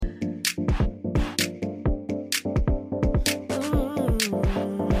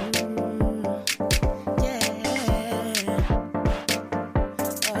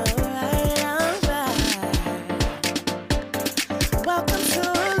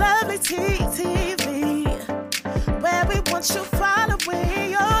TV, where we want you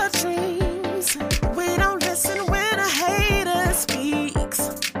following your dreams. We don't listen when a hater speaks.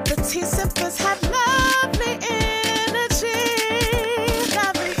 The T-Sippers have lovely energy,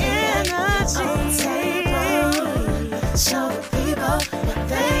 lovely energy. Show the people what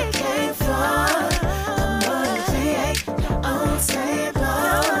they came for. Come on and create your own table.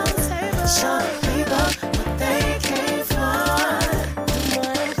 Show the people what they came for. Come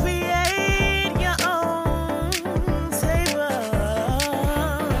on and create your own table.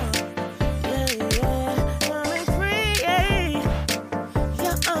 Yeah, yeah. Come and create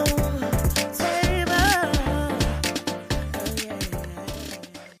your own table.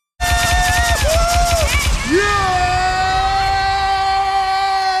 Oh, yeah.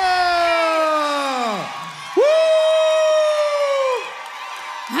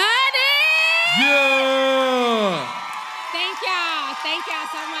 Thank y'all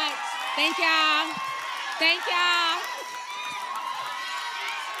so much. Thank y'all. Thank y'all.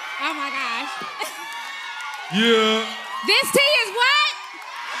 Oh my gosh. Yeah. This tea is what?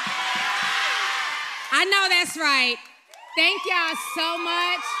 I know that's right. Thank y'all so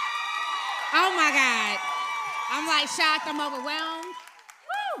much. Oh my God. I'm like shocked, I'm overwhelmed.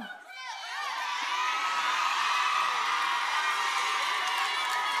 Woo.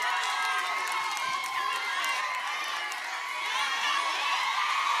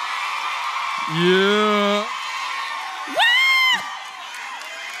 Yeah.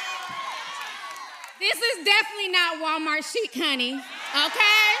 This is definitely not Walmart chic, honey.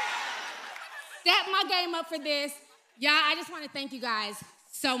 Okay? Step my game up for this. Y'all, I just want to thank you guys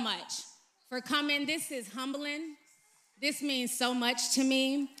so much for coming. This is humbling. This means so much to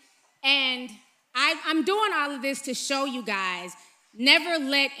me. And I'm doing all of this to show you guys, never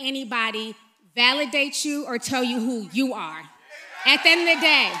let anybody validate you or tell you who you are. At the end of the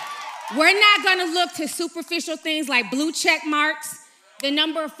day, we're not going to look to superficial things like blue check marks, the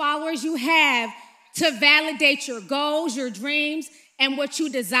number of followers you have to validate your goals, your dreams, and what you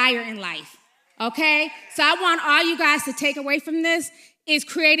desire in life, okay? So I want all you guys to take away from this is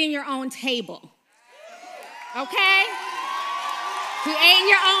creating your own table, okay? Creating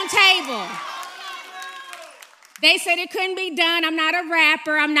your own table. They said it couldn't be done. I'm not a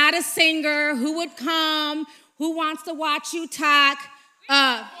rapper. I'm not a singer. Who would come? Who wants to watch you talk?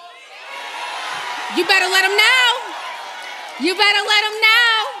 You better let them know. You better let them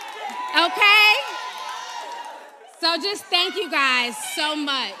know, okay? So just thank you guys so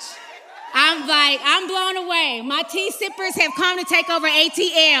much. I'm blown away. My T-Sippers have come to take over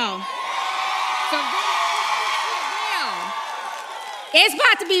ATL. So it's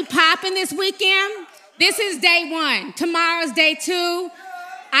about to be popping this weekend. This is day one. Tomorrow's day two.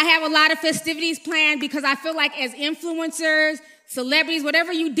 I have a lot of festivities planned because I feel like as influencers, celebrities,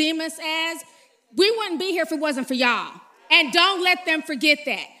 whatever you deem us as, we wouldn't be here if it wasn't for y'all. And don't let them forget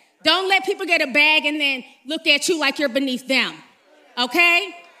that. Don't let people get a bag and then look at you like you're beneath them,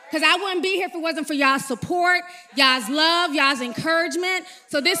 okay? Because I wouldn't be here if it wasn't for y'all's support, y'all's love, y'all's encouragement.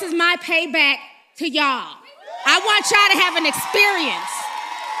 So this is my payback to y'all. I want y'all to have an experience,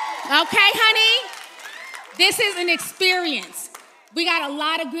 okay, honey? This is an experience. We got a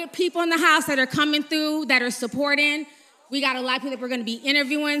lot of good people in the house that are coming through, that are supporting. We got a lot of people that we're going to be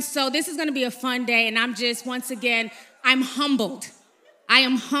interviewing. So this is going to be a fun day. And I'm just, once again, I'm humbled. I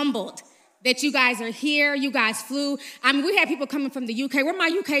am humbled that you guys are here. You guys flew. I mean, we had people coming from the UK. Where my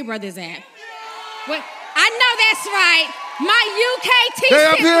UK brothers at? What? I know that's right. My UK T-Sippers. They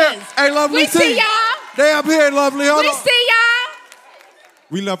up here. Hey, lovely We T. see y'all. They up here, lovely. Hold We on. see y'all.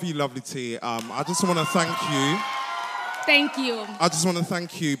 We love you, lovely T. I just want to thank you. Thank you. I just want to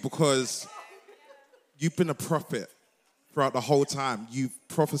thank you because you've been a prophet throughout the whole time. You've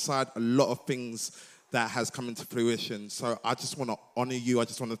prophesied a lot of things that has come into fruition. So I just want to honor you. I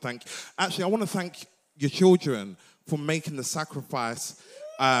just want to thank you. Actually, I want to thank your children for making the sacrifice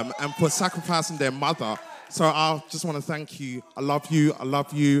and for sacrificing their mother. So I just want to thank you. I love you. I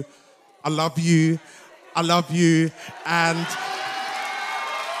love you. I love you. I love you. And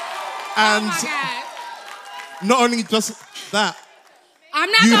Oh my God. not only just that, I'm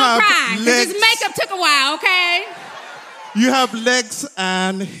not You gonna have cry because legs. this makeup took a while, okay? you have legs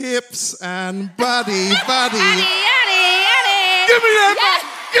and hips and body. Yaddy, yaddy, yaddy. Give me that Yeah. back.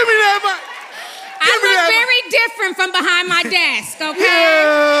 Give me that back. I Give me look that very different from behind my desk, okay?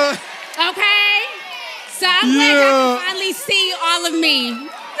 Yeah. Okay? So I'm glad y'all can finally see all of me.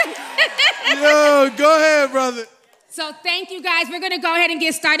 Yo, go ahead, brother. So thank you guys. We're gonna go ahead and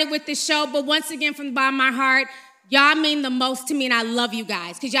get started with the show, but once again, from the bottom of my heart, y'all mean the most to me, and I love you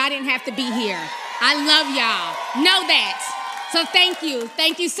guys, because y'all didn't have to be here. I love y'all. Know that. So thank you.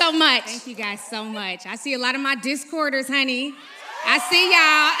 Thank you so much. Thank you guys so much. I see a lot of my Discorders, honey. I see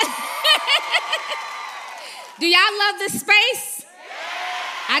y'all. Do y'all love this space?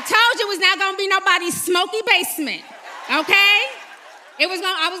 I told you it was not going to be nobody's smoky basement, okay?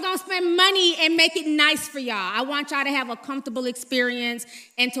 I was going to spend money and make it nice for y'all. I want y'all to have a comfortable experience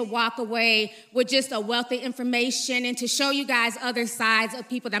and to walk away with just a wealth of information and to show you guys other sides of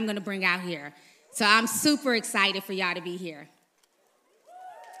people that I'm going to bring out here. So I'm super excited for y'all to be here.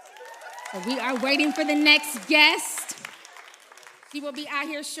 So we are waiting for the next guest. He will be out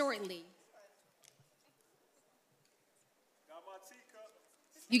here shortly.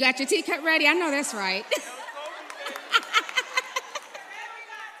 You got your teacup ready? I know that's right.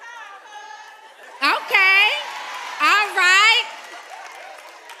 Okay, all right.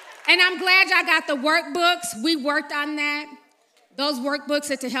 And I'm glad y'all got the workbooks. We worked on that. Those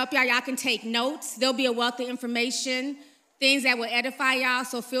workbooks are to help y'all. Y'all can take notes. There'll be a wealth of information, things that will edify y'all,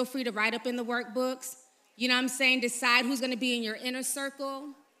 so feel free to write up in the workbooks. You know what I'm saying? Decide who's going to be in your inner circle,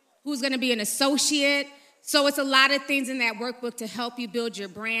 who's going to be an associate. So it's a lot of things in that workbook to help you build your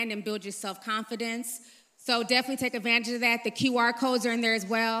brand and build your self-confidence. So definitely take advantage of that. The QR codes are in there as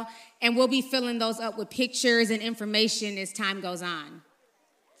well. And we'll be filling those up with pictures and information as time goes on.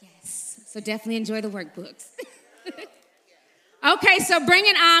 Yes. So definitely enjoy the workbooks. Okay, so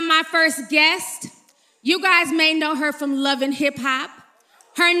bringing on my first guest. You guys may know her from Love and Hip Hop.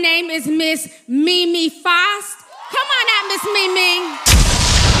 Her name is Miss Mimi Faust. Come on out, Miss Mimi.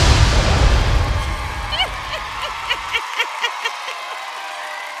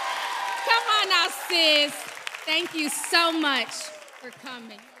 Come on out, sis. Thank you so much for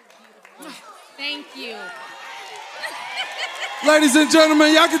coming. Thank you. Ladies and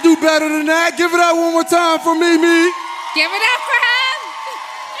gentlemen, y'all can do better than that. Give it up one more time for Mimi. Give it up for her.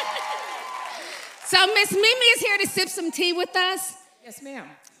 So Miss Mimi is here to sip some tea with us. Yes, ma'am.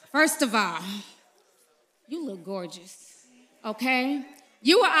 First of all, you look gorgeous, okay?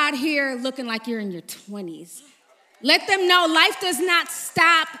 You are out here looking like you're in your 20s. Let them know life does not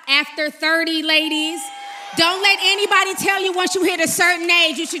stop after 30, ladies. Don't let anybody tell you once you hit a certain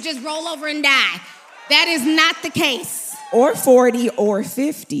age, you should just roll over and die. That is not the case. Or 40 or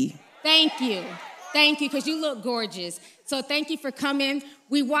 50. Thank you, because you look gorgeous. So thank you for coming.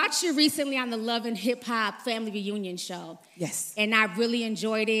 We watched you recently on the Love and Hip Hop Family Reunion show. Yes. And I really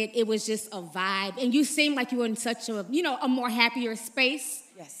enjoyed it. It was just a vibe. And you seemed like you were in such a, a more happier space.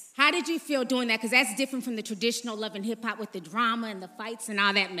 Yes. How did you feel doing that? Because that's different from the traditional Love and Hip Hop with the drama and the fights and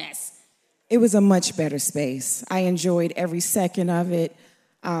all that mess. It was a much better space. I enjoyed every second of it.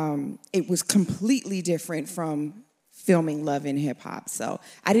 It was completely different from filming Love and Hip Hop. So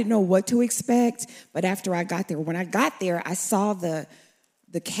I didn't know what to expect, but after I got there, when I got there, I saw the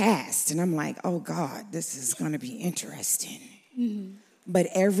cast, and I'm like, oh God, this is gonna be interesting. Mm-hmm. But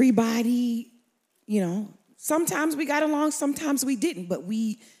everybody, sometimes we got along, sometimes we didn't, but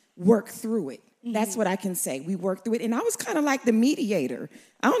we worked through it. Mm-hmm. That's what I can say. We worked through it, and I was kind of like the mediator.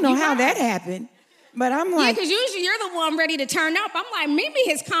 I don't know how that happened, but I'm like... Yeah, because usually you're the one ready to turn up. I'm like, Mimi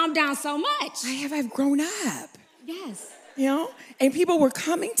has calmed down so much. I've grown up. Yes. And people were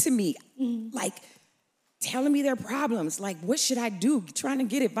coming to me, like, telling me their problems, like, what should I do? Trying to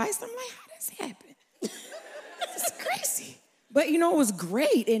get advice. I'm like, how does this happen? It's crazy. But, it was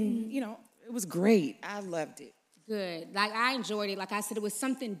great, and, it was great. I loved it. Good. Like, I enjoyed it. Like I said, it was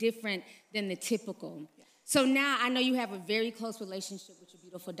something different than the typical. So now I know you have a very close relationship with your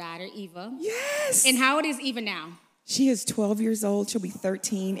beautiful daughter, Eva. Yes. And how old is Eva now? She is 12 years old. She'll be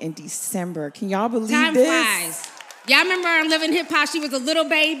 13 in December. Can y'all believe Time this? flies. Y'all remember on Love and Hip Hop, she was a little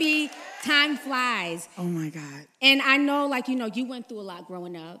baby. Time flies. Oh, my God. And I know, you went through a lot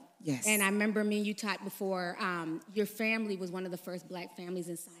growing up. Yes. And I remember me and you talked before, your family was one of the first Black families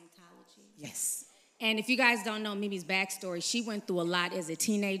in Scientology. Yes. And if you guys don't know Mimi's backstory, she went through a lot as a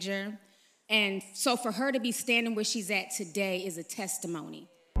teenager. And so for her to be standing where she's at today is a testimony.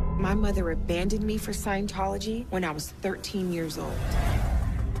 My mother abandoned me for Scientology when I was 13 years old.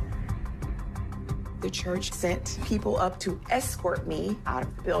 The church sent people up to escort me out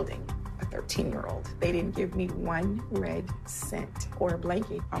of the building, a 13-year-old. They didn't give me one red cent or a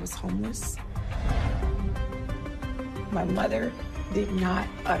blanket. I was homeless. My mother did not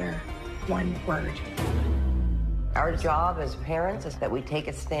utter one word. Our job as parents is that we take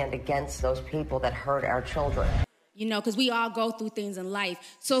a stand against those people that hurt our children. Because we all go through things in life.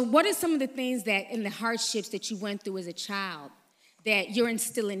 So what are some of the things and the hardships that you went through as a child that you're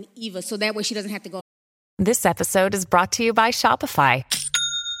instilling Eva so that way she doesn't have to go? This episode is brought to you by Shopify.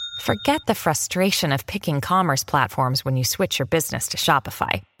 Forget the frustration of picking commerce platforms when you switch your business to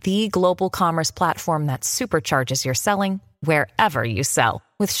Shopify, the global commerce platform that supercharges your selling wherever you sell.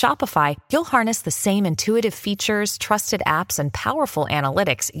 With Shopify, you'll harness the same intuitive features, trusted apps, and powerful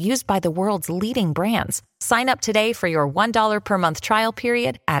analytics used by the world's leading brands. Sign up today for your $1 per month trial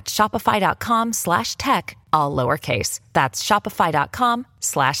period at shopify.com/tech, all lowercase. That's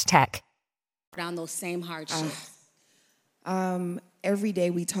shopify.com/tech. Around those same hardships. Every day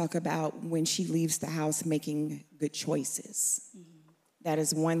we talk about when she leaves the house making good choices. Mm-hmm. That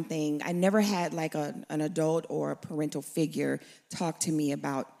is one thing. I never had like an adult or a parental figure talk to me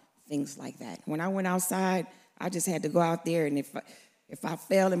about things like that. When I went outside, I just had to go out there, and if I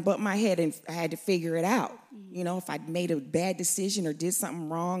fell and bumped my head, and I had to figure it out. Mm-hmm. You know, if I made a bad decision or did something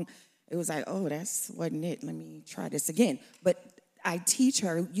wrong, it was like, oh, that's wasn't it. Let me try this again. But I teach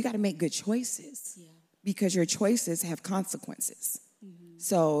her, you got to make good choices because your choices have consequences. Mm-hmm.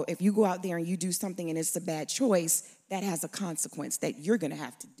 So if you go out there and you do something and it's a bad choice, that has a consequence that you're going to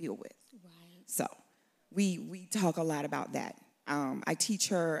have to deal with. Right. So we talk a lot about that. I teach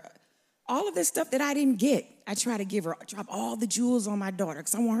her all of this stuff that I didn't get. I try to drop all the jewels on my daughter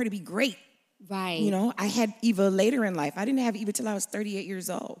because I want her to be great. Right. You know, I had Eva later in life. I didn't have Eva till I was 38 years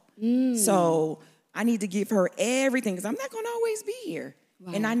old. Mm. So I need to give her everything because I'm not going to always be here.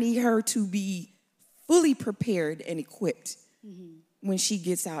 Right. And I need her to be fully prepared and equipped when she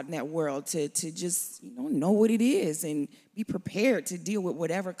gets out in that world to just, know what it is and be prepared to deal with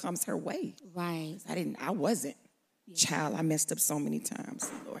whatever comes her way. Right. I wasn't. Yeah. Child, I messed up so many times,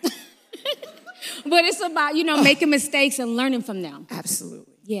 Lord. But it's about, making mistakes and learning from them.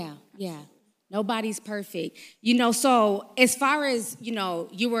 Absolutely. Yeah. Nobody's perfect. So as far as,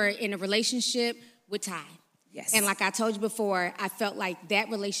 you were in a relationship with Ty. Yes. And like I told you before, I felt like that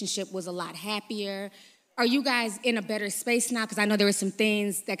relationship was a lot happier. Are you guys in a better space now? Because I know there were some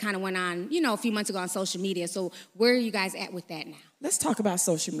things that kind of went on, a few months ago on social media. So where are you guys at with that now? Let's talk about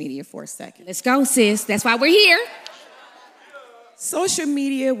social media for a second. Let's go, sis. That's why we're here. Social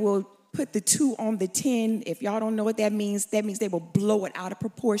media will put the 2 on the 10. If y'all don't know what that means they will blow it out of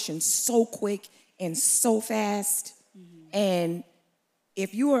proportion so quick and so fast. Mm-hmm. And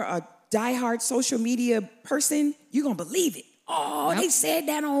if you are a diehard social media person, you're going to believe it. Oh, They said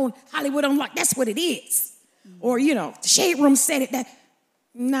that on Hollywood Unlocked. That's what it is. Mm-hmm. Or, the Shade Room said it. That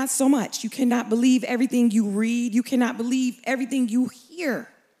not so much. You cannot believe everything you read. You cannot believe everything you hear.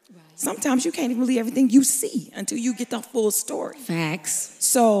 Right. Sometimes you can't even believe everything you see until you get the full story. Facts.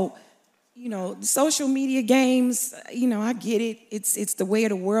 So, the social media games, I get it. It's the way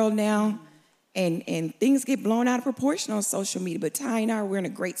of the world now. And things get blown out of proportion on social media. But Ty and I, we're in a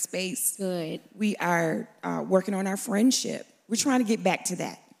great space. Good. We are working on our friendship. We're trying to get back to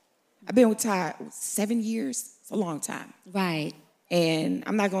that. I've been with Ty 7 years. It's a long time. Right. And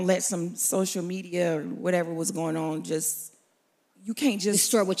I'm not going to let some social media or whatever was going on you can't just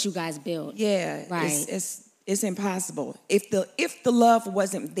destroy what you guys built. Yeah. Right. It's impossible. If the love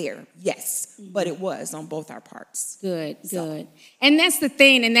wasn't there, yes, but it was on both our parts. Good. And that's the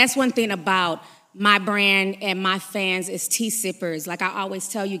thing, and that's one thing about my brand and my fans is Tea Sippers. Like I always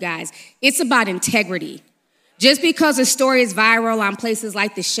tell you guys, it's about integrity. Just because a story is viral on places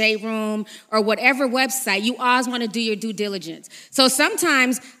like the Shade Room or whatever website, you always want to do your due diligence. So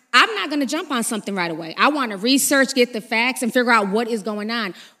sometimes I'm not going to jump on something right away. I want to research, get the facts, and figure out what is going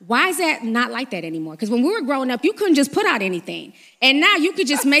on. Why is that not like that anymore? Because when we were growing up, you couldn't just put out anything. And now you could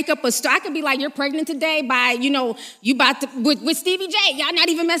just make up a story. I could be like, you're pregnant today by, you about to, with Stevie J. Y'all not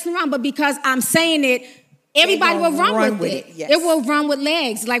even messing around. But because I'm saying it, everybody will run with it. Yes. It will run with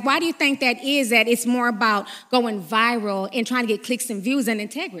legs. Like, why do you think that is? That it's more about going viral and trying to get clicks and views and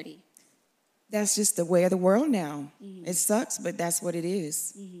integrity? That's just the way of the world now. Mm-hmm. It sucks, but that's what it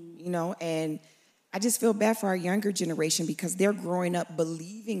is. Mm-hmm. And I just feel bad for our younger generation because they're growing up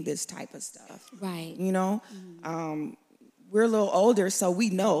believing this type of stuff. Right. Mm-hmm. We're a little older, so we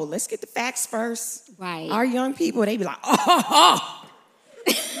know. Let's get the facts first. Right. Our young people, they be like, oh.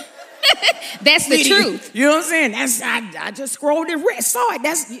 That's the truth. You know what I'm saying? I just scrolled and saw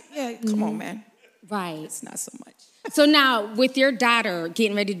it. Come on, man. Right. It's not so much. So now, with your daughter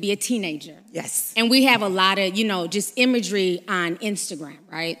getting ready to be a teenager. Yes. And we have a lot of, just imagery on Instagram,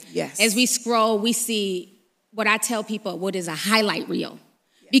 right? Yes. As we scroll, we see what I tell people, what is a highlight reel.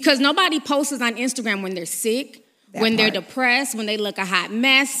 Yes. Because nobody posts on Instagram when they're sick, they're depressed, when they look a hot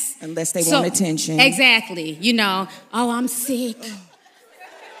mess. Unless they want attention. Exactly. Oh, I'm sick.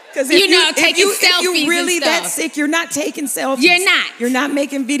 Because taking selfies. If you're really that sick, you're not taking selfies. You're not. You're not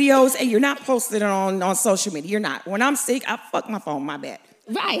making videos, and you're not posting it on social media. You're not. When I'm sick, I fuck my phone, my bad.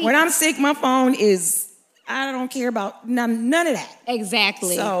 Right. When I'm sick, my phone is, I don't care about none of that.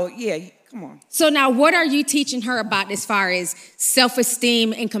 Exactly. So, Come on. So now what are you teaching her about as far as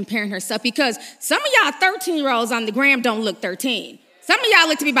self-esteem and comparing herself? Because some of y'all 13-year-olds on the gram don't look 13. Some of y'all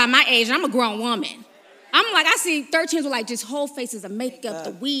look to be by my age, and I'm a grown woman. I'm like, I see 13s with like just whole faces of makeup,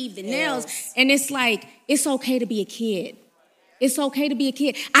 the weave, the nails. And it's like, it's okay to be a kid. It's okay to be a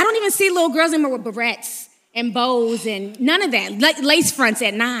kid. I don't even see little girls anymore with barrettes and bows and none of that, lace fronts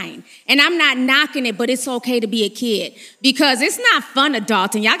at 9. And I'm not knocking it, but it's okay to be a kid because it's not fun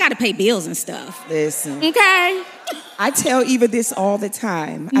adulting. Y'all got to pay bills and stuff. Listen. Okay? I tell Eva this all the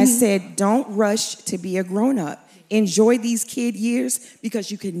time. I said, don't rush to be a grown-up. Enjoy these kid years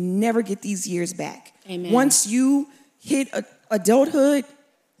because you can never get these years back. Amen. Once you hit adulthood,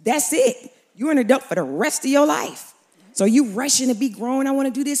 that's it. You're an adult for the rest of your life. So you rushing to be grown, I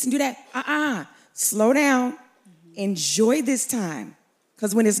want to do this and do that. Slow down. Enjoy this time.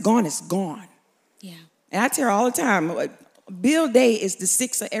 Because when it's gone, it's gone. Yeah. And I tell her all the time, bill day is the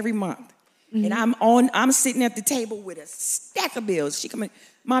 6th of every month. And I'm sitting at the table with a stack of bills. She come in,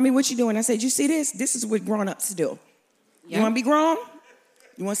 Mommy, what you doing? I said, you see this? This is what grown-ups do. You want to be grown?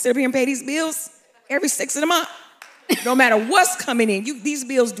 You want to sit up here and pay these bills? Every 6th of the month. No matter what's coming in, these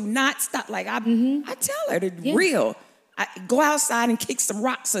bills do not stop. Like I tell her, the real. Go outside and kick some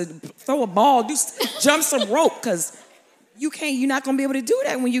rocks or throw a ball, jump some rope, because you're not going to be able to do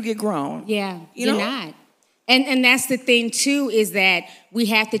that when you get grown. Yeah, you're not. And that's the thing, too, is that we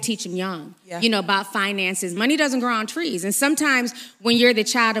have to teach them young, about finances. Money doesn't grow on trees. And sometimes when you're the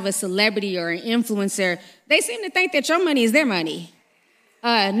child of a celebrity or an influencer, they seem to think that your money is their money.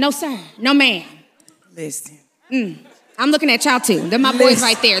 No, sir. No, ma'am. Listen. I'm looking at y'all, too. They're my boys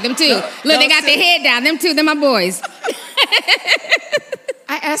right there. Them, too. Look, they got their head down. Them, too. They're my boys.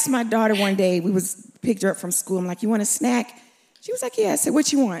 I asked my daughter one day, picked her up from school. I'm like, you want a snack? She was like, yeah. I said,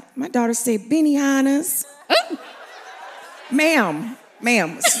 what you want? My daughter said, Benihana's. Ooh. Ma'am,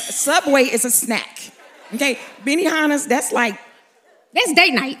 Subway is a snack. Okay, Benihana's, that's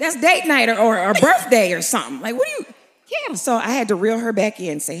date night. That's date night or a birthday or something. Like, what do you? Yeah. So I had to reel her back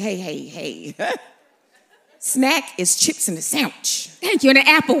in and say, hey. Snack is chips in a sandwich. Thank you, and an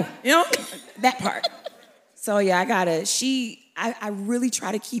apple. You know, that part. So yeah, I really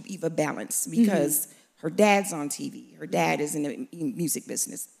try to keep Eva balanced because her dad's on TV. Her dad is in the music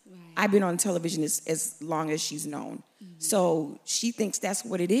business. Right. I've been on television as long as she's known. So she thinks that's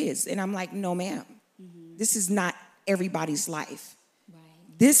what it is. And I'm like, no, ma'am. This is not everybody's life. Right.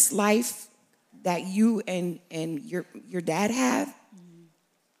 This life that you and your dad have,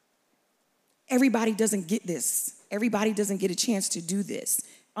 everybody doesn't get this. Everybody doesn't get a chance to do this.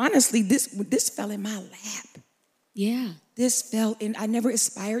 Honestly, this fell in my lap. Yeah. This fell in. I never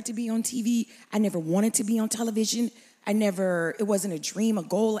aspired to be on TV. I never wanted to be on television. It wasn't a dream, a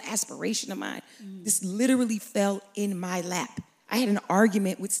goal, an aspiration of mine. This literally fell in my lap. I had an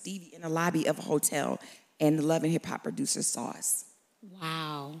argument with Stevie in the lobby of a hotel, and the Love and Hip Hop producer saw us.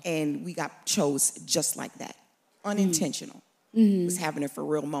 Wow. And we got chose just like that. Unintentional. Was having a for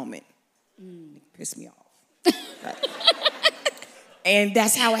real moment. It pissed me off. Right. And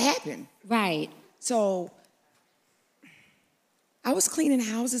that's how it happened. Right. So I was cleaning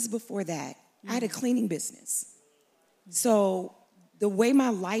houses before that. I had a cleaning business. So the way my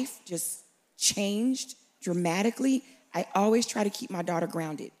life just changed dramatically, I always try to keep my daughter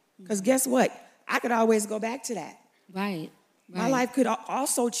grounded. Because guess what? I could always go back to that. Right. My life could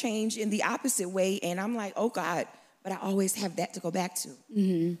also change in the opposite way, and I'm like, oh, God, but I always have that to go back to.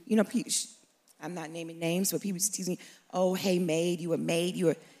 You know, people, I'm not naming names, but people just tease me, oh, hey, maid, you a maid, you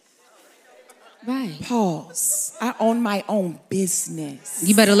a... Right. Pause. I own my own business.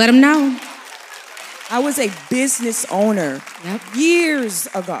 You better let them know. I was a business owner years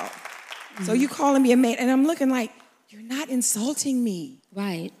ago. So you calling me a maid, and I'm looking like, you're not insulting me.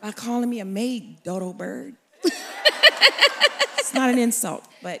 Right. By calling me a maid, dodo bird. It's not an insult,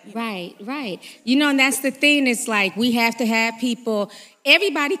 but... Right. You know, and that's the thing. It's like we have to have people...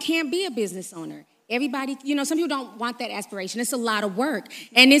 Everybody can't be a business owner. Everybody, some people don't want that aspiration. It's a lot of work.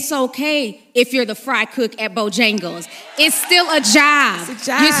 And it's okay if you're the fry cook at Bojangles. It's still a job. It's a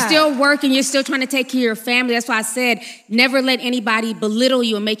job. You're still working. You're still trying to take care of your family. That's why I said never let anybody belittle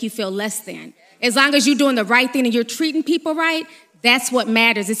you and make you feel less than. As long as you're doing the right thing and you're treating people right, that's what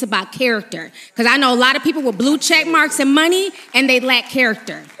matters. It's about character. Because I know a lot of people with blue check marks and money, and they lack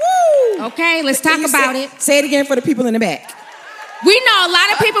character. Woo! Okay, let's talk about it. Say it again for the people in the back. We know a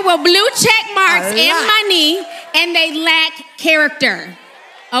lot of people with blue check marks and money, and they lack character,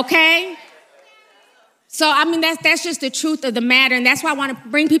 okay? So, I mean, that's just the truth of the matter, and that's why I want to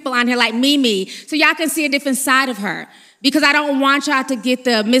bring people on here like Mimi, so y'all can see a different side of her, because I don't want y'all to get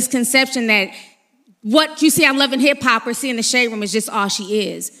the misconception that what you see on Love and Hip Hop or see in the Shade Room is just all she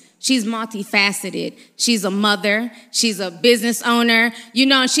is. She's multifaceted. She's a mother. She's a business owner. You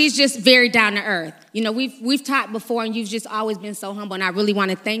know, she's just very down to earth. You know, we've talked before, and you've just always been so humble, and I really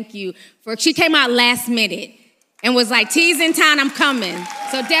want to thank you for. She came out last minute and was like, "T's in town, I'm coming."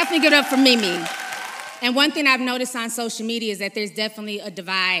 So definitely give it up for Mimi. And one thing I've noticed on social media is that there's definitely a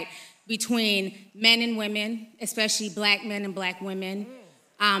divide between men and women, especially black men and black women.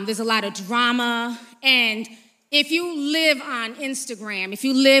 There's a lot of drama, and if you live on Instagram, if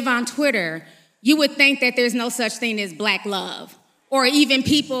you live on Twitter, you would think that there's no such thing as black love or even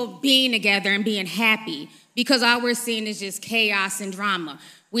people being together and being happy, because all we're seeing is just chaos and drama.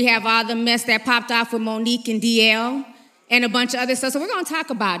 We have all the mess that popped off with Monique and DL and a bunch of other stuff, so we're gonna talk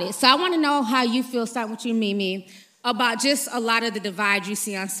about it. So I wanna know how you feel, starting with you, Mimi, about just a lot of the divide you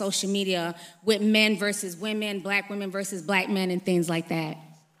see on social media with men versus women, black women versus black men, and things like that.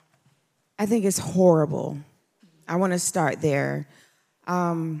 I think it's horrible. I want to start there.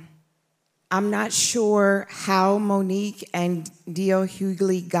 I'm not sure how Monique and D.L.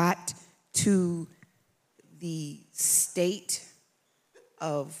 Hughley got to the state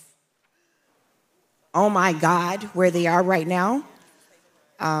of, oh my God, where they are right now.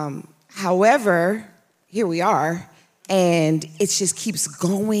 However, here we are, and it just keeps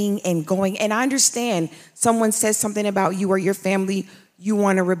going and going. And I understand someone says something about you or your family, you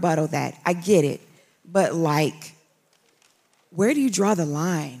want to rebuttal that. I get it. But like, where do you draw the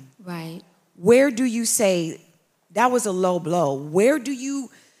line? Right. Where do you say, that was a low blow? Where do you,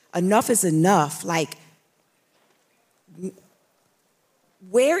 enough is enough? Like,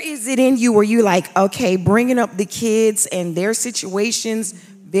 where is it in you where you like, okay, bringing up the kids and their situations,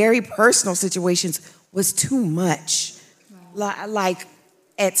 very personal situations, was too much? Right. Like,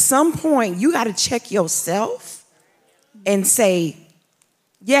 at some point, you got to check yourself and say,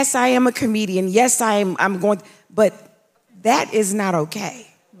 yes, I am a comedian. Yes, I'm going, but that is not okay.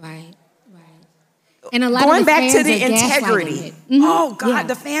 Right, right. And a lot going of the back fans to the are integrity. gaslighting it. Oh God, Yeah.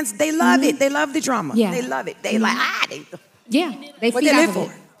 the fans, they love it. They love the drama. Yeah. They love it. They like, Yeah, they what feed they off live of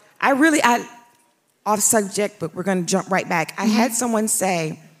for. it. I off subject, but we're gonna jump right back. I had someone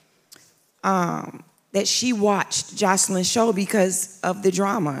say that she watched Jocelyn's show because of the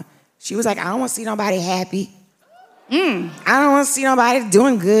drama. She was like, I don't want to see nobody happy. I don't want to see nobody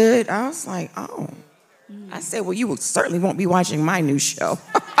doing good. I was like, oh. I said, well, you certainly won't be watching my new show.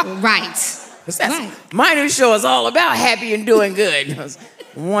 Right. Right. My new show is all about happy and doing good.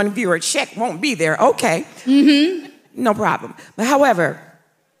 One viewer check won't be there. Okay. No problem. But however,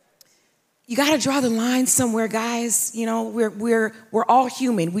 you got to draw the line somewhere, guys. You know, we're all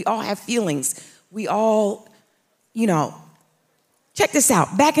human. We all have feelings. We all, you know, check this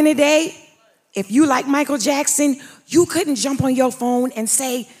out. Back in the day, if you like Michael Jackson, you couldn't jump on your phone and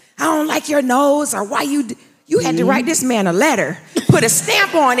say, I don't like your nose, or why you had to write this man a letter, put a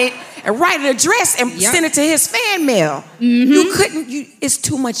stamp on it, and write an address and send it to his fan mail. You couldn't, it's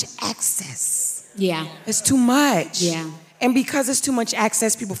too much access. Yeah. It's too much. Yeah. And because it's too much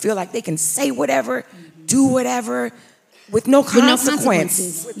access, people feel like they can say whatever, do whatever, with no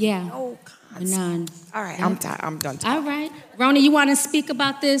consequence. Yeah. No consequence. None. All right, I'm done talking. All right. Rona, you want to speak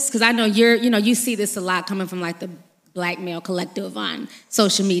about this? Because I know you see this a lot coming from like the Black male collective on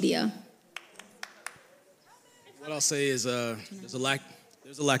social media. What I'll say is there's a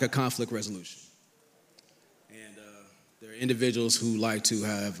lack of conflict resolution. And there are individuals who like to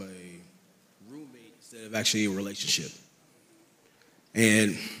have a roommate instead of actually a relationship.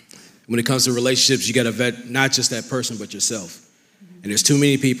 And when it comes to relationships, you got to vet not just that person, but yourself. And there's too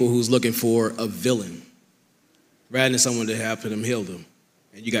many people who's looking for a villain rather than someone to help them heal them.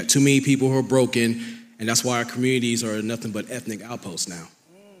 And you got too many people who are broken, and that's why our communities are nothing but ethnic outposts now.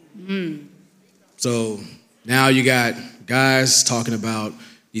 So now you got guys talking about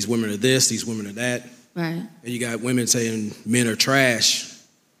these women are this, these women are that. Right. And you got women saying men are trash,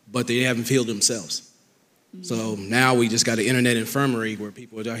 but they haven't healed themselves. So now we just got an internet infirmary where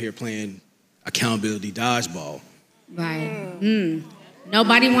people are out here playing accountability dodgeball. Right.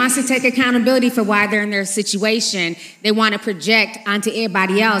 Nobody wants to take accountability for why they're in their situation. They want to project onto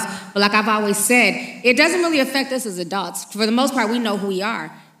everybody else. But like I've always said, it doesn't really affect us as adults. For the most part, we know who we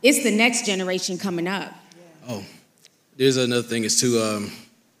are. It's the next generation coming up. Oh, there's another thing is too,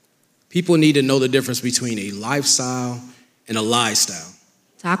 people need to know the difference between a lifestyle and a lifestyle.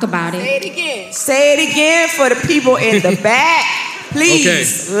 Talk about it. Say it again. Say it again for the people in the back.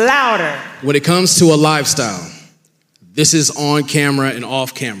 Please, louder. When it comes to a lifestyle, this is on camera and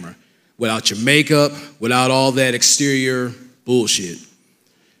off camera, without your makeup, without all that exterior bullshit.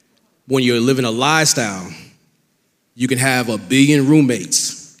 When you're living a lifestyle, you can have 1 billion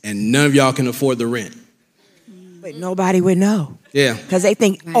roommates and none of y'all can afford the rent. But nobody would know. Yeah. Because they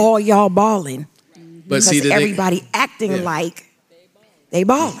think all y'all balling. But see, because everybody acting like they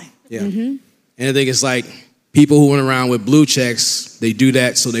balling. Yeah. And I think it's like people who went around with blue checks, they do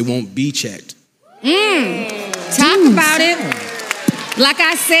that so they won't be checked. Talk about it. Like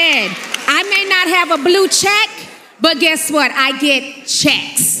I said, I may not have a blue check, but guess what? I get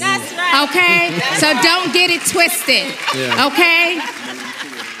checks. That's right. Okay? So don't get it twisted. Yeah. Okay?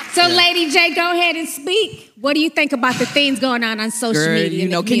 So, Lady J, go ahead and speak. What do you think about the things going on social Girl, media? you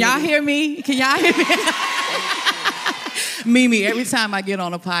know, can y'all hear me? Can y'all hear me? Mimi, every time I get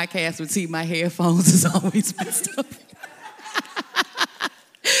on a podcast with T, my headphones is always messed up.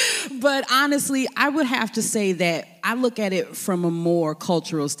 But honestly, I would have to say that I look at it from a more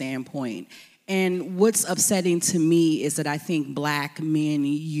cultural standpoint. And what's upsetting to me is that I think black men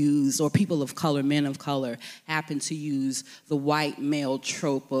use, or people of color, men of color, happen to use the white male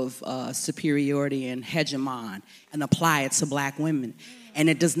trope of superiority and hegemon and apply it to black women. And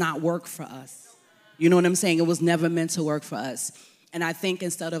it does not work for us. You know what I'm saying? It was never meant to work for us. And I think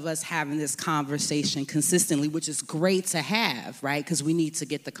instead of us having this conversation consistently, which is great to have, right? Because we need to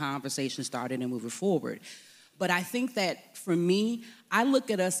get the conversation started and move it forward. But I think that for me, I look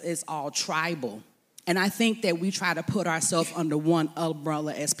at us as all tribal. And I think that we try to put ourselves under one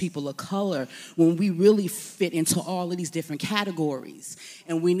umbrella as people of color when we really fit into all of these different categories.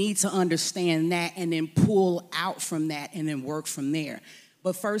 And we need to understand that and then pull out from that and then work from there.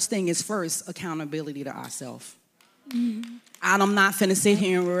 But first thing is first, accountability to ourselves. I'm not finna sit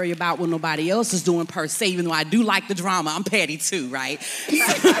here and worry about what nobody else is doing per se, even though I do like the drama. I'm petty too, right?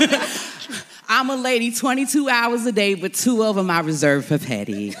 I'm a lady 22 hours a day, but 2 of them I reserve for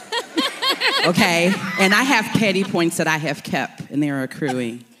petty. Okay? And I have petty points that I have kept, and they're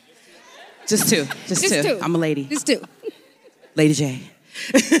accruing. Just two. I'm a lady. Just 2. Lady J.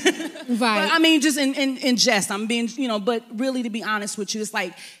 Right. But, I mean, just in jest, I'm being, but really to be honest with you, it's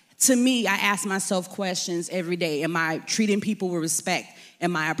like, to me, I ask myself questions every day. Am I treating people with respect?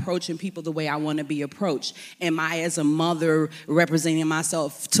 Am I approaching people the way I want to be approached? Am I, as a mother, representing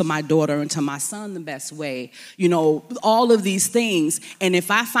myself to my daughter and to my son the best way? All of these things. And if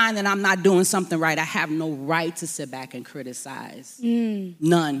I find that I'm not doing something right, I have no right to sit back and criticize.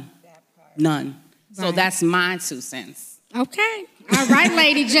 None. Right. So that's my 2 cents. Okay. All right,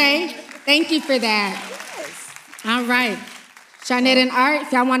 Lady J. Thank you for that. Yes. All right. Sharnetta and Art,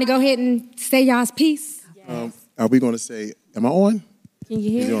 if y'all want to go ahead and say y'all's piece. Are we going to say, am I on? Can you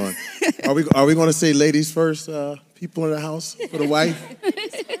hear? On. Are we going to say ladies first, people in the house for the wife?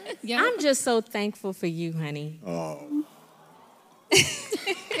 Yeah. I'm just so thankful for you, honey. Oh.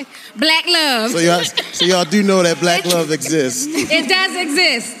 Black love. So y'all do know that black love exists. It does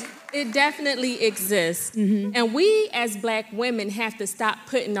exist. It definitely exists. And we as black women have to stop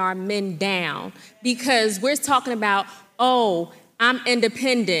putting our men down because we're talking about, oh, I'm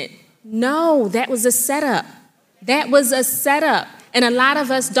independent. No, that was a setup. And a lot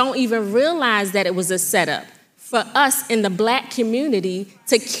of us don't even realize that it was a setup for us in the black community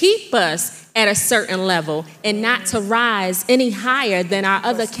to keep us at a certain level and not to rise any higher than our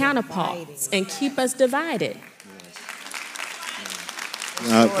other counterparts and keep us divided.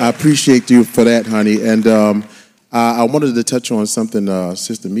 I appreciate you for that, honey. And I wanted to touch on something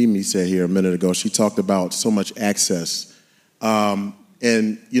Sister Mimi said here a minute ago. She talked about so much access. And,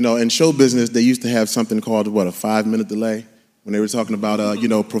 in show business, they used to have something called, a 5-minute delay when they were talking about,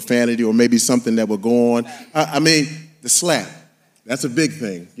 profanity or maybe something that would go on. I mean, the slap, that's a big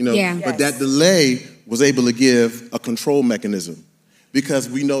thing, Yeah. But that delay was able to give a control mechanism because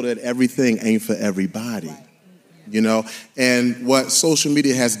we know that everything ain't for everybody. And what social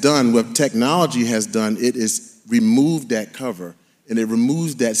media has done, what technology has done, it is removed that cover and it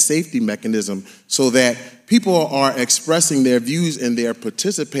removes that safety mechanism so that people are expressing their views and they're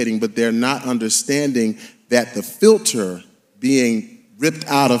participating, but they're not understanding that the filter being ripped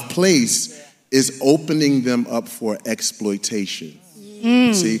out of place is opening them up for exploitation.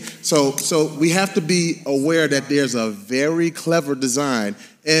 See, so we have to be aware that there's a very clever design,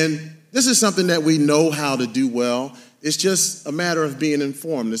 and this is something that we know how to do well. It's just a matter of being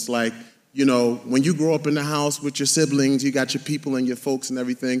informed. It's like, when you grow up in the house with your siblings, you got your people and your folks and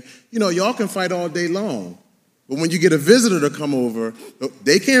everything, y'all can fight all day long. But when you get a visitor to come over,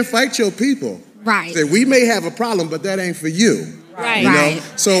 they can't fight your people. Right. Say, we may have a problem, but that ain't for you. Right. Right.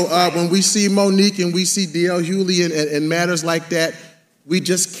 So when we see Monique and we see D.L. Hewley and matters like that, we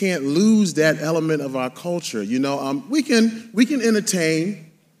just can't lose that element of our culture. We can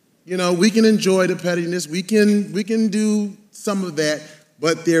entertain. We can enjoy the pettiness. We can do some of that,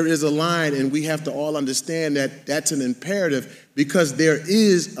 but there is a line, and we have to all understand that that's an imperative because there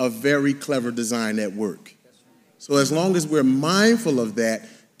is a very clever design at work. So as long as we're mindful of that,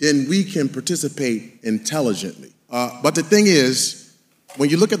 then we can participate intelligently. But the thing is,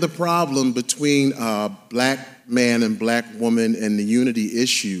 when you look at the problem between black man and black woman and the unity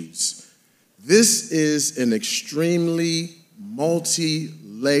issues, this is an extremely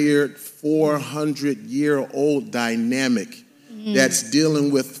multi-layered 400-year-old dynamic that's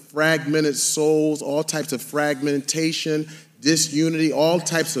dealing with fragmented souls, all types of fragmentation, disunity, all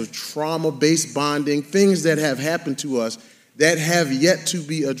types of trauma-based bonding, things that have happened to us that have yet to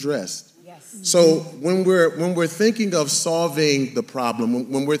be addressed. Yes. So when we're thinking of solving the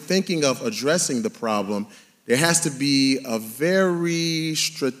problem, when we're thinking of addressing the problem, there has to be a very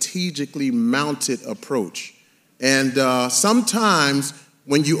strategically mounted approach. And sometimes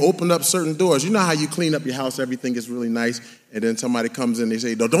when you open up certain doors, you know how you clean up your house, everything is really nice, and then somebody comes in and they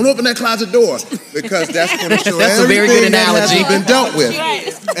say, no, don't open that closet door, because that's going to show That's a very good everything that analogy. hasn't been dealt with.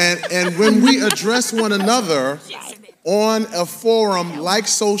 And when we address one another on a forum like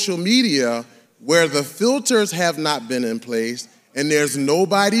social media, where the filters have not been in place and there's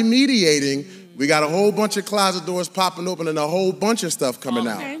nobody mediating, we got a whole bunch of closet doors popping open and a whole bunch of stuff coming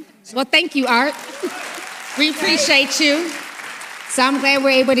out. Well, thank you, Art. We appreciate you. So I'm glad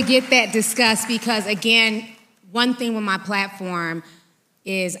we're able to get that discussed because, again, one thing with my platform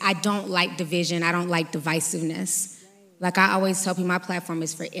is I don't like division. I don't like divisiveness. Like I always tell people, my platform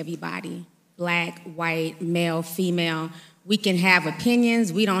is for everybody. Black, white, male, female. We can have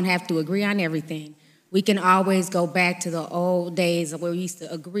opinions. We don't have to agree on everything. We can always go back to the old days where we used to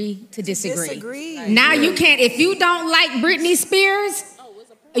agree to disagree. Now you can't. If you don't like Britney Spears,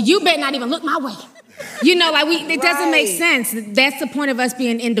 you better not even look my way. You know, like it doesn't make sense. That's the point of us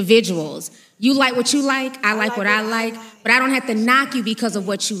being individuals. You like what you like, I like what I like, but I don't have to knock you because of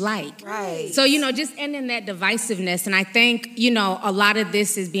what you like. Right. So, you know, just ending that divisiveness. And I think, you know, a lot of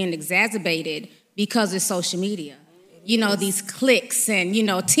this is being exacerbated because of social media. You know, these cliques and, you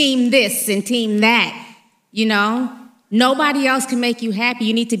know, team this and team that, you know. Nobody else can make you happy.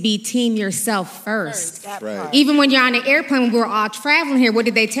 You need to be team yourself first. Right. Even when you're on an airplane, when we were all traveling here, what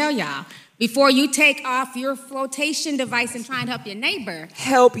did they tell y'all? Before you take off your flotation device and try and help your neighbor.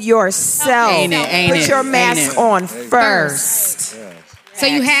 Help yourself. Put your mask on first. So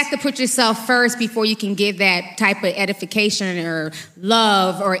you have to put yourself first before you can give that type of edification or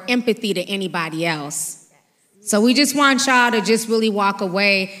love or empathy to anybody else. So we just want y'all to just really walk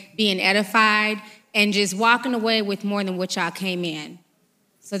away being edified and just walking away with more than what y'all came in.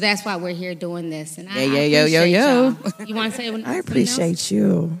 So that's why we're here doing this. And I appreciate y'all. You want to say something else? I appreciate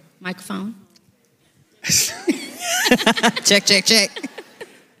you. Microphone. Check.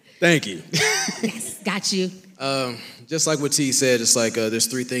 Thank you. Yes, got you. Just like what T said, it's like there's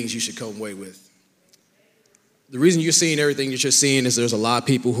three things you should come away with. The reason you're seeing everything that you're seeing is there's a lot of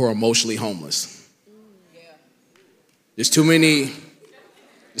people who are emotionally homeless. There's too many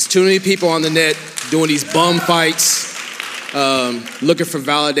people on the net doing these bum fights, looking for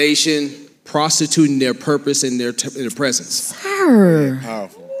validation, prostituting their purpose and their presence. Sir.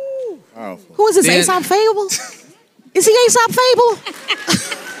 Powerful. Who is this, Aesop Fable? Is he Aesop Fable?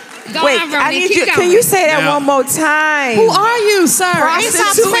 Wait, I need you. Can you say that one more time? Who are you, sir?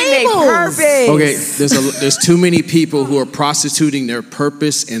 Prostituting their purpose. Okay, there's too many people who are prostituting their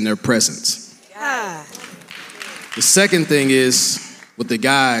purpose and their presence. Yeah. The second thing is, with the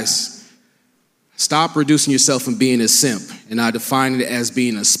guys, stop reducing yourself and being a simp, and I define it as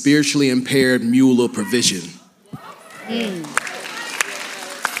being a spiritually impaired mule of provision.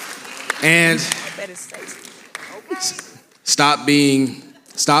 And stop be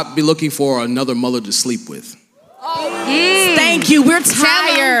looking for another mother to sleep with. Thank you. We're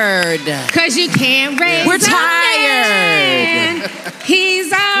tired. Because you can't raise We're a tired. man.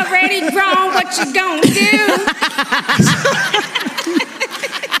 He's already grown. What you gonna do?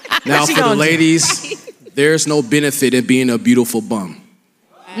 Now for the ladies, there's no benefit in being a beautiful bum.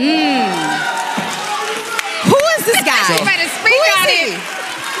 Who is this guy? You better speak on it.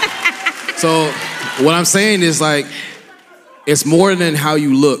 So what I'm saying is like, it's more than how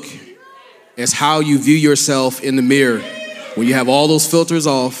you look. It's how you view yourself in the mirror. When you have all those filters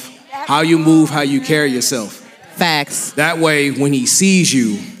off, how you move, how you carry yourself. Facts. That way, when he sees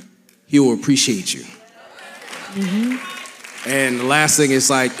you, he will appreciate you. And the last thing is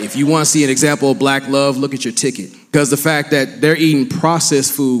like, if you want to see an example of black love, look at your ticket. Because the fact that they're eating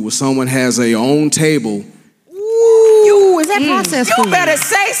processed food where someone has their own table. Ooh, is that processed food? You better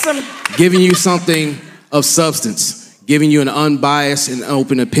say some. Giving you something of substance, giving you an unbiased and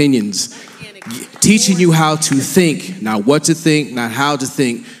open opinions, teaching you how to think, not what to think, not how to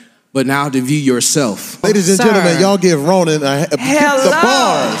think, but now to view yourself. Ladies and gentlemen, y'all give Ronan the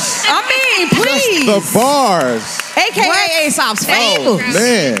bars. I mean, please. The bars. AKA Aesop's Fable. Oh,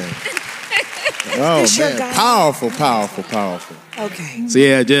 man. Oh, This your man. guy? Powerful, powerful, powerful. Okay. So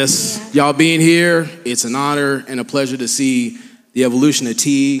yeah, just y'all being here, it's an honor and a pleasure to see the evolution of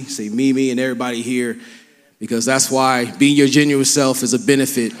T, see Mimi and everybody here, because that's why being your genuine self is a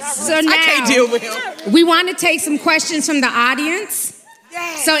benefit. So now, I can't deal with him. we want to take some questions from the audience.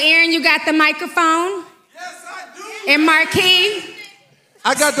 So Aaron, you got the microphone? Yes, I do. And Marquis?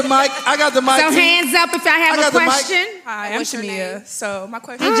 I got the mic. So hands up if y'all have a question. Hi, I'm Shamia. So my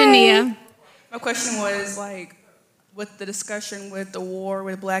question. Hi, Jania. My question was like, with the discussion with the war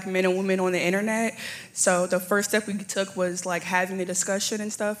with black men and women on the internet. So the first step we took was like having the discussion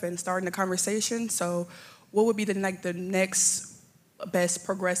and stuff and starting the conversation. So what would be the next best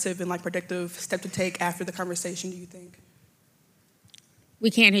progressive and like productive step to take after the conversation, do you think?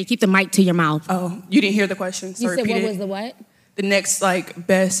 We can't hear you. Keep the mic to your mouth. Oh, you didn't hear the question. So You said repeat what it. was the what? The next like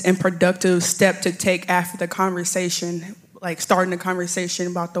best and productive step to take after the conversation, like starting a conversation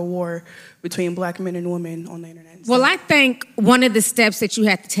about the war between black men and women on the internet. Well, I think one of the steps that you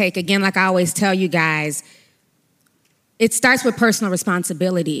have to take, again, like I always tell you guys, it starts with personal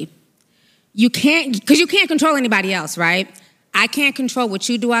responsibility. You can't, because you can't control anybody else, right? I can't control what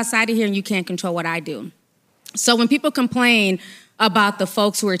you do outside of here, and you can't control what I do. So when people complain about the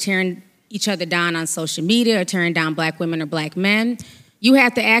folks who are tearing each other down on social media or tearing down black women or black men, you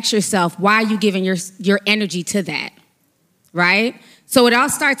have to ask yourself, why are you giving your energy to that, right? So it all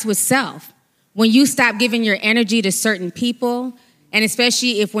starts with self. When you stop giving your energy to certain people, and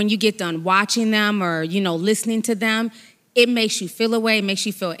especially if when you get done watching them or, listening to them, it makes you feel away, it makes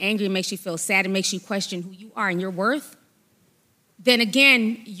you feel angry, it makes you feel sad, it makes you question who you are and your worth, then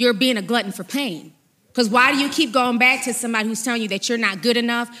again, you're being a glutton for pain. Because why do you keep going back to somebody who's telling you that you're not good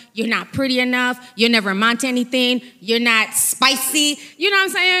enough, you're not pretty enough, you'll never amount to anything, you're not spicy, you know what I'm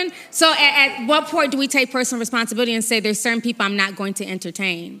saying? So at what point do we take personal responsibility and say there's certain people I'm not going to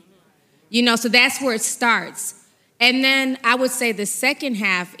entertain? So that's where it starts. And then I would say the second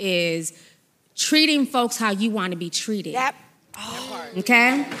half is treating folks how you want to be treated. Yep.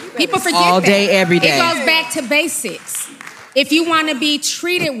 Okay? People forget All that. day, every day. It goes back to basics. If you want to be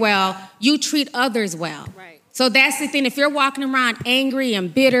treated well, you treat others well. Right. So that's the thing. If you're walking around angry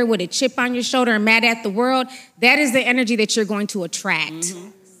and bitter with a chip on your shoulder and mad at the world, that is the energy that you're going to attract. Mm-hmm.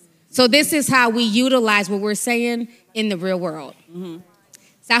 So this is how we utilize what we're saying in the real world. Mm-hmm.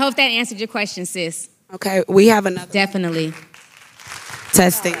 So I hope that answered your question, sis. Okay, we have another. Definitely.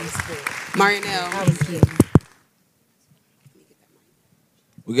 Testing. Marianelle.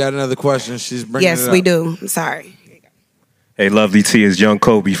 We got another question. She's bringing it Yes, up. we do. I'm sorry. Hey, Lovely T, is Young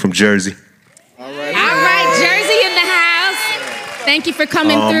Kobe from Jersey. All right, Jersey in the house. Thank you for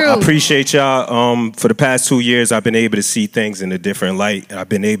coming through. I appreciate y'all. For the past 2 years, I've been able to see things in a different light. I've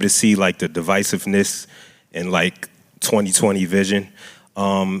been able to see like the divisiveness and like 2020 vision.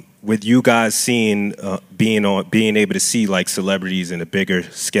 With you guys seeing, being able to see like celebrities in a bigger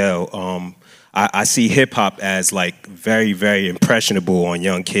scale, I see hip hop as like very, very impressionable on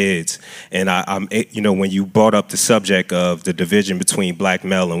young kids. And I'm when you brought up the subject of the division between black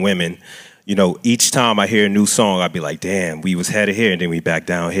male and women, each time I hear a new song, I'd be like, damn, we was headed here and then we back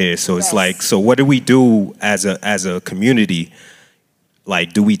down here. So it's like, so what do we do as a community?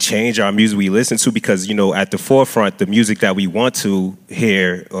 Like, do we change our music we listen to? Because, at the forefront, the music that we want to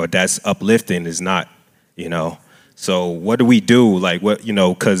hear or that's uplifting is not, So what do we do? Like, what,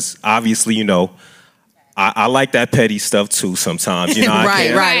 because obviously, I like that petty stuff too sometimes.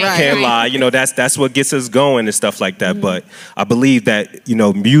 I can't lie. That's what gets us going and stuff like that. Mm-hmm. But I believe that,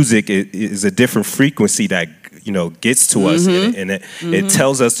 music is a different frequency that, gets to us. And it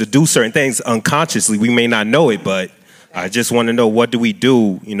tells us to do certain things unconsciously. We may not know it, but I just want to know, what do we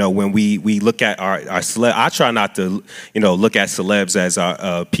do, when we look at our celeb. I try not to, look at celebs as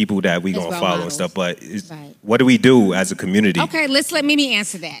our people that we gonna follow and stuff, but what do we do as a community? Okay, let's let Mimi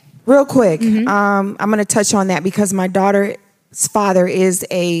answer that. Real quick, I'm going to touch on that because my daughter's father is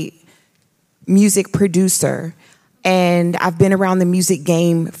a music producer, and I've been around the music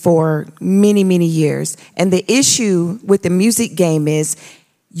game for many, many years. And the issue with the music game is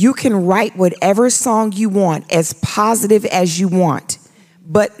you can write whatever song you want, as positive as you want.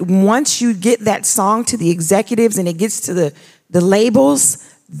 But once you get that song to the executives and it gets to the labels,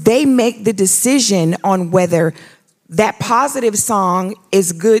 they make the decision on whether that positive song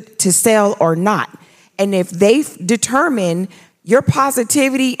is good to sell or not. And if they determine your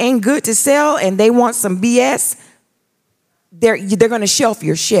positivity ain't good to sell and they want some BS, they're going to shelf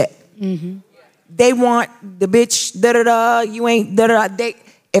your shit. Mm-hmm. They want the bitch, da-da-da, you ain't da-da-da.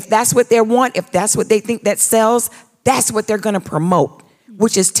 If that's what they want, if that's what they think that sells, that's what they're going to promote.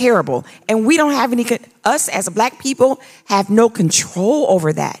 which is terrible. And we don't have us as Black people have no control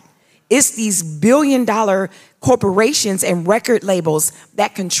over that. It's these billion-dollar corporations and record labels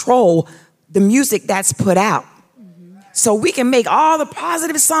that control the music that's put out. So we can make all the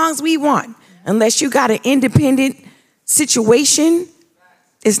positive songs we want. Unless you got an independent situation,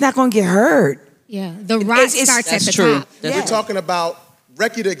 it's not going to get heard. Yeah, the rock starts at the top. We're talking about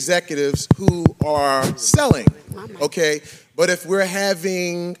record executives who are selling, okay? But if we're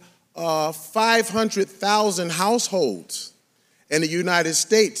having 500,000 households in the United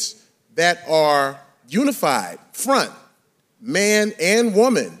States that are unified, front, man and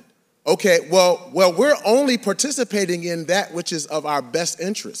woman, okay, well, we're only participating in that which is of our best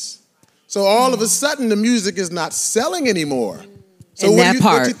interests. So all of a sudden, the music is not selling anymore. So what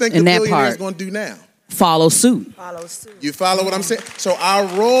do you think the billionaires going to do now? Follow suit. You follow what I'm saying? So our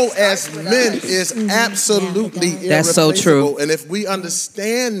role as men is absolutely irreplaceable. That's so true. And if we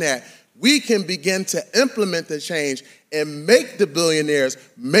understand that, we can begin to implement the change and make the billionaires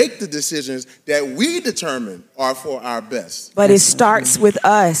make the decisions that we determine are for our best. But it starts with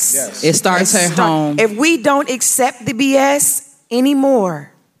us. Yes. It starts at home. If we don't accept the BS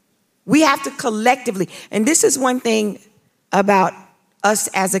anymore, we have to collectively, and this is one thing about us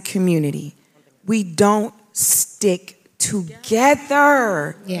as a community, we don't stick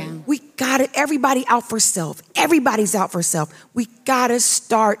together. Yeah. We got it. Everybody out for self. Everybody's out for self. We got to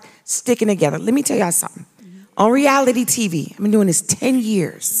start sticking together. Let me tell y'all something. On reality TV, I've been doing this 10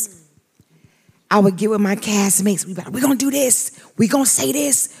 years. I would get with my castmates. We're going to do this. We're going to say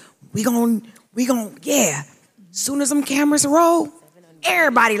this. We're going to, yeah. Soon as them cameras roll,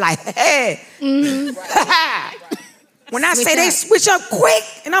 everybody like, hey. When I say they switch up quick,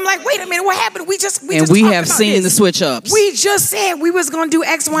 and I'm like, wait a minute, what happened? We just have seen the switch ups. We just said we was gonna do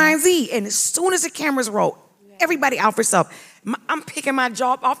X, Y, and Z, and as soon as the cameras roll, everybody out for self. I'm picking my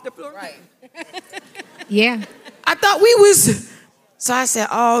jaw off the floor. Right. Yeah. I thought we was. So I said,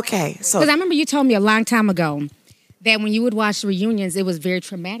 oh, okay. So because I remember you told me a long time ago that when you would watch the reunions, it was very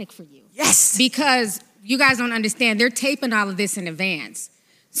traumatic for you. Yes. Because you guys don't understand, they're taping all of this in advance.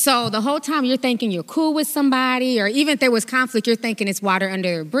 So the whole time you're thinking you're cool with somebody, or even if there was conflict, you're thinking it's water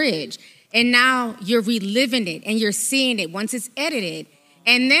under a bridge. And now you're reliving it and you're seeing it once it's edited.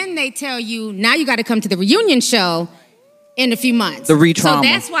 And then they tell you, now you got to come to the reunion show in a few months. The re-trauma. So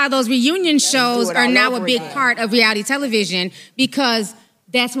that's why those reunion shows are now a big part of reality television, because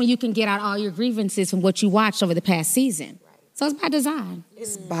that's when you can get out all your grievances from what you watched over the past season. So it's by design.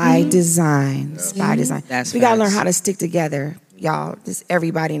 It's by design. It's by design. That's we got to learn facts. how to stick together. Y'all, just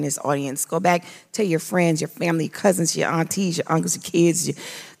everybody in this audience. Go back, tell your friends, your family, cousins, your aunties, your uncles, your kids,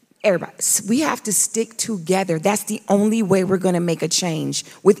 everybody. We have to stick together. That's the only way we're going to make a change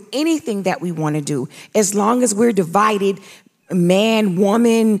with anything that we want to do. As long as we're divided, man,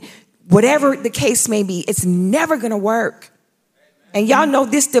 woman, whatever the case may be, it's never going to work. And y'all know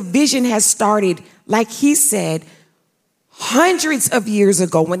this division has started, like he said, hundreds of years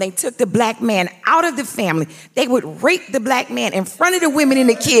ago, when they took the black man out of the family. They would rape the black man in front of the women and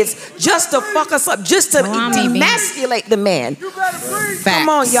the kids just to fuck us up, just to demasculate the man. Come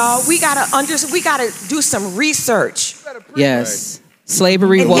on, y'all. We gotta do some research. Yes.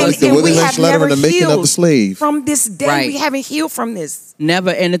 Slavery was the Willie Lynch letter and the making of the slave. From this day, Right. we haven't healed from this.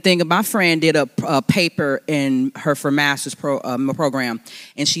 Never. And the thing, my friend did a paper in her for master's program,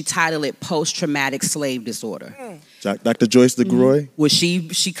 and she titled it "Post-Traumatic Slave Disorder." Dr. Joyce DeGroy? Well,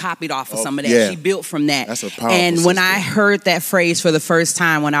 she copied off of some of that. yeah. She built from that. That's a powerful And when system. I heard that phrase for the first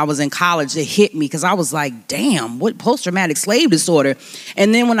time when I was in college, it hit me because I was like, damn, what post-traumatic slave disorder?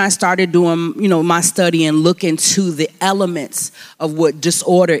 And then when I started doing, my study and look into the elements of what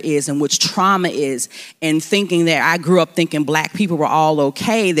disorder is and what trauma is, and thinking that I grew up thinking black people were all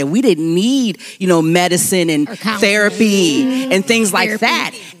okay, that we didn't need, medicine and therapy and things like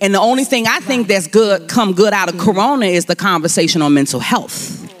that. And the only thing I think that's come good out of Corona is the conversation on mental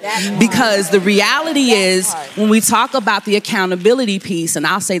health. Because the reality is, when we talk about the accountability piece, and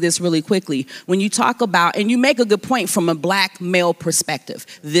I'll say this really quickly, when you talk about, and you make a good point from a black male perspective,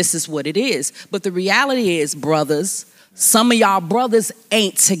 this is what it is. But the reality is, brothers, some of y'all brothers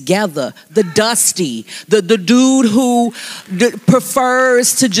ain't together. The dusty, the dude who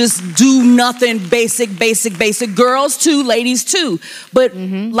prefers to just do nothing, basic. Girls too, ladies too. But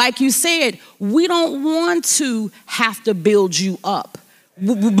like you said, we don't want to have to build you up.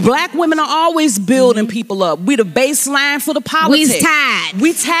 Black women are always building people up. We the baseline for the politics.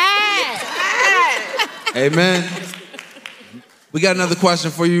 We tied. Amen. We got another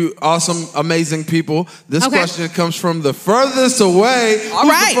question for you, awesome, amazing people. This question comes from the furthest away. All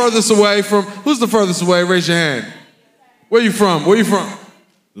right. Who's the furthest away? Raise your hand. Where you from?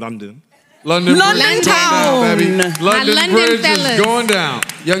 London. London Bridge London is going down, town. baby. My London London Bridge fellas. is going down.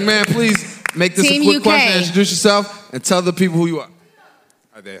 Young man, please make this Team a quick UK. question. Introduce yourself and tell the people who you are.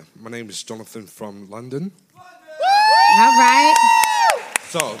 Hi there. My name is Jonathan from London. All right.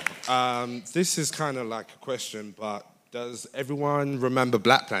 So, this is kind of like a question, but does everyone remember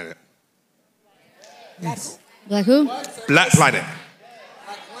Black Planet? Yes. Black who? Black Planet.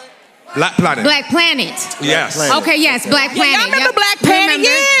 Black Planet. Black Planet. Yes. Okay, yes, Black Planet. Y'all remember Yep. Black Planet? Remember?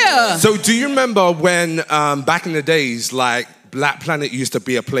 Yeah. So, do you remember when back in the days, like Black Planet used to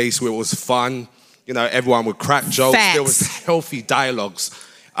be a place where it was fun? You know, everyone would crack jokes. Facts. There was healthy dialogues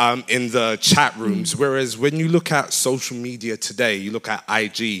in the chat rooms. Whereas when you look at social media today, you look at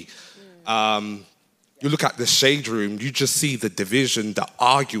IG, you look at the shade room, you just see the division, the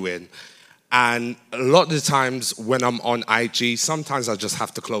arguing. And a lot of the times when I'm on IG, sometimes I just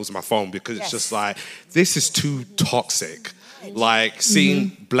have to close my phone because it's just like, this is too toxic. Like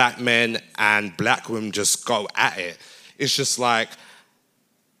seeing black men and black women just go at it. It's just like,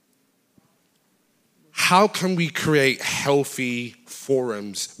 how can we create healthy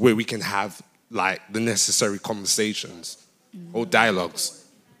forums where we can have like the necessary conversations or dialogues?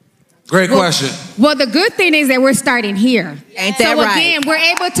 Great question. Well, the good thing is that we're starting here. Ain't that so right? again, we're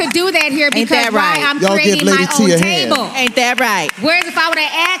able to do that here because that right? I'm Y'all give creating my Lady T own a hand. table. Ain't that right? Whereas if I would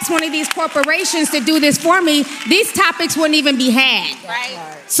have asked one of these corporations to do this for me, these topics wouldn't even be had.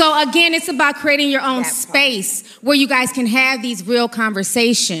 Right. So again, it's about creating your own space where you guys can have these real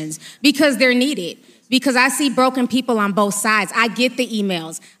conversations because they're needed. Because I see broken people on both sides. I get the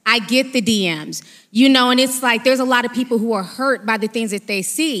emails. I get the DMs. You know, and it's like there's a lot of people who are hurt by the things that they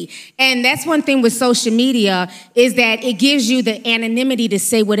see. And that's one thing with social media is that it gives you the anonymity to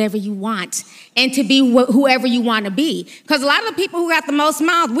say whatever you want and to be whoever you want to be. Because a lot of the people who got the most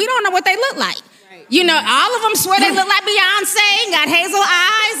mouths, we don't know what they look like. You know, all of them swear they look like Beyonce, got hazel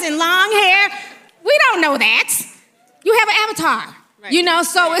eyes and long hair. We don't know that. You have an avatar. Right. You know,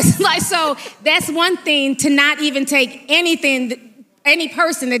 so it's like, so that's one thing to not even take anything, any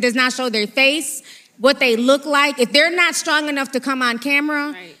person that does not show their face, what they look like. If they're not strong enough to come on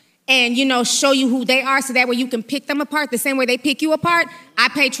camera and, you know, show you who they are so that way you can pick them apart the same way they pick you apart, I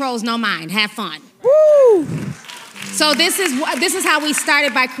pay trolls no mind. Have fun. Woo! So this is how we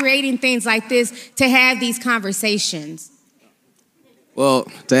started by creating things like this to have these conversations. Well,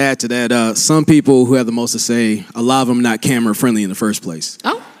 to add to that, some people who have the most to say, a lot of them not camera friendly in the first place.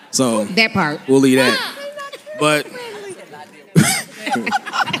 Oh, so that part. We'll leave that. But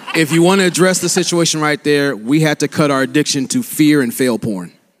if you want to address the situation right there, we had to cut our addiction to fear and fail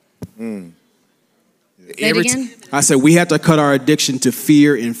porn. Say it again? I said we had to cut our addiction to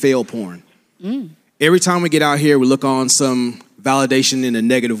fear and fail porn. Every time we get out here, we look on some validation in a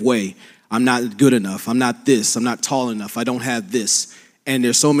negative way. I'm not good enough. I'm not this. I'm not tall enough. I don't have this. And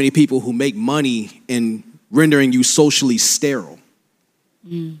there's so many people who make money in rendering you socially sterile.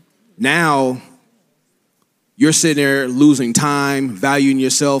 Now, you're sitting there losing time, valuing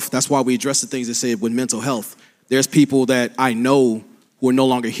yourself. That's why we address the things that say with mental health. There's people that I know who are no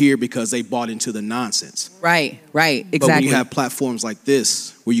longer here because they bought into the nonsense. Right, exactly. But when you have platforms like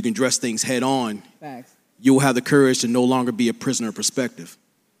this where you can address things head on, you'll have the courage to no longer be a prisoner of perspective.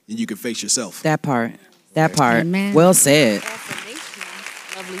 And you can face yourself. That part. Amen. Well said.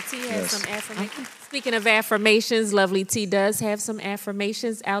 Lovely T has some affirmations. Speaking of affirmations, Lovely T does have some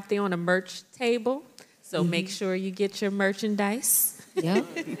affirmations out there on a merch table. So make sure you get your merchandise. Yep.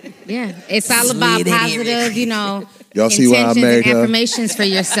 Yeah. It's all about positive, you know, Y'all see why I intentions married and her? affirmations for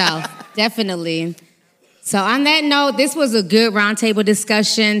yourself. Definitely. So on that note, this was a good roundtable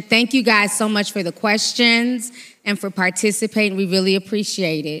discussion. Thank you guys so much for the questions and for participating. We really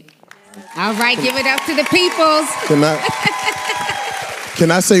appreciate it. All right, give it up to the peoples.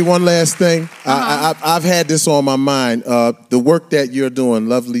 Can I say one last thing? I've had this on my mind. The work that you're doing,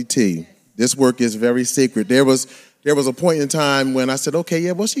 Lovely T, this work is very secret. There was a point in time when I said, okay,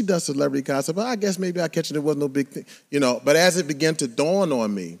 yeah, well, she does celebrity concept. But I guess maybe I catch it. It wasn't no big thing, you know. But as it began to dawn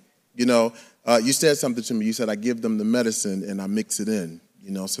on me, you know, you said something to me. You said I give them the medicine and I mix it in,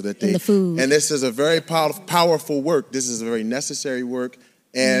 you know, so that they. The food. And this is a very powerful work. This is a very necessary work,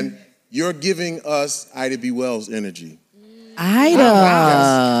 and you're giving us Ida B. Wells energy.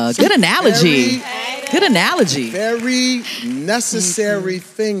 Ida. Good analogy. Good analogy. Very necessary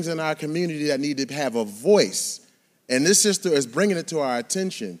things in our community that need to have a voice. And this sister is bringing it to our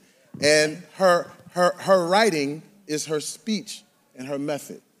attention. And her writing is her speech and her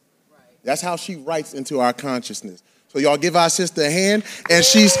method. That's how she writes into our consciousness. So y'all give our sister a hand, and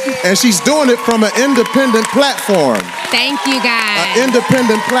she's doing it from an independent platform. Thank you, guys. An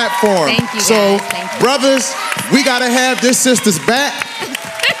independent platform. Thank you, guys. So, Thank you. brothers, we gotta have this sister's back.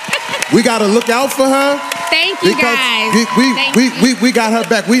 We got to look out for her. Thank you, guys. We got her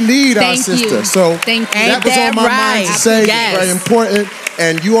back. We need our Thank you. sister. So Thank you. that was on my mind to say. Yes. It's very important.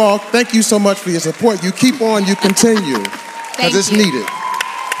 And you all, thank you so much for your support. You keep on, you continue. Because it's needed.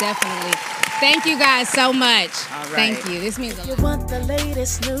 Definitely. Thank you guys so much. Thank you. This means a lot. You want the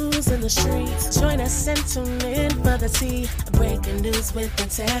latest news in the streets? Join us and tune in for the tea. Breaking news with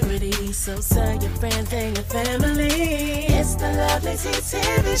integrity. So tell your friends and your family. It's the Lovely Tea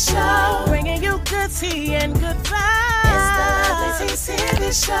TV show. Bringing you good tea and good vibes. It's the Lovely Tea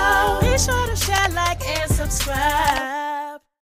TV show. Be sure to share, like, and subscribe.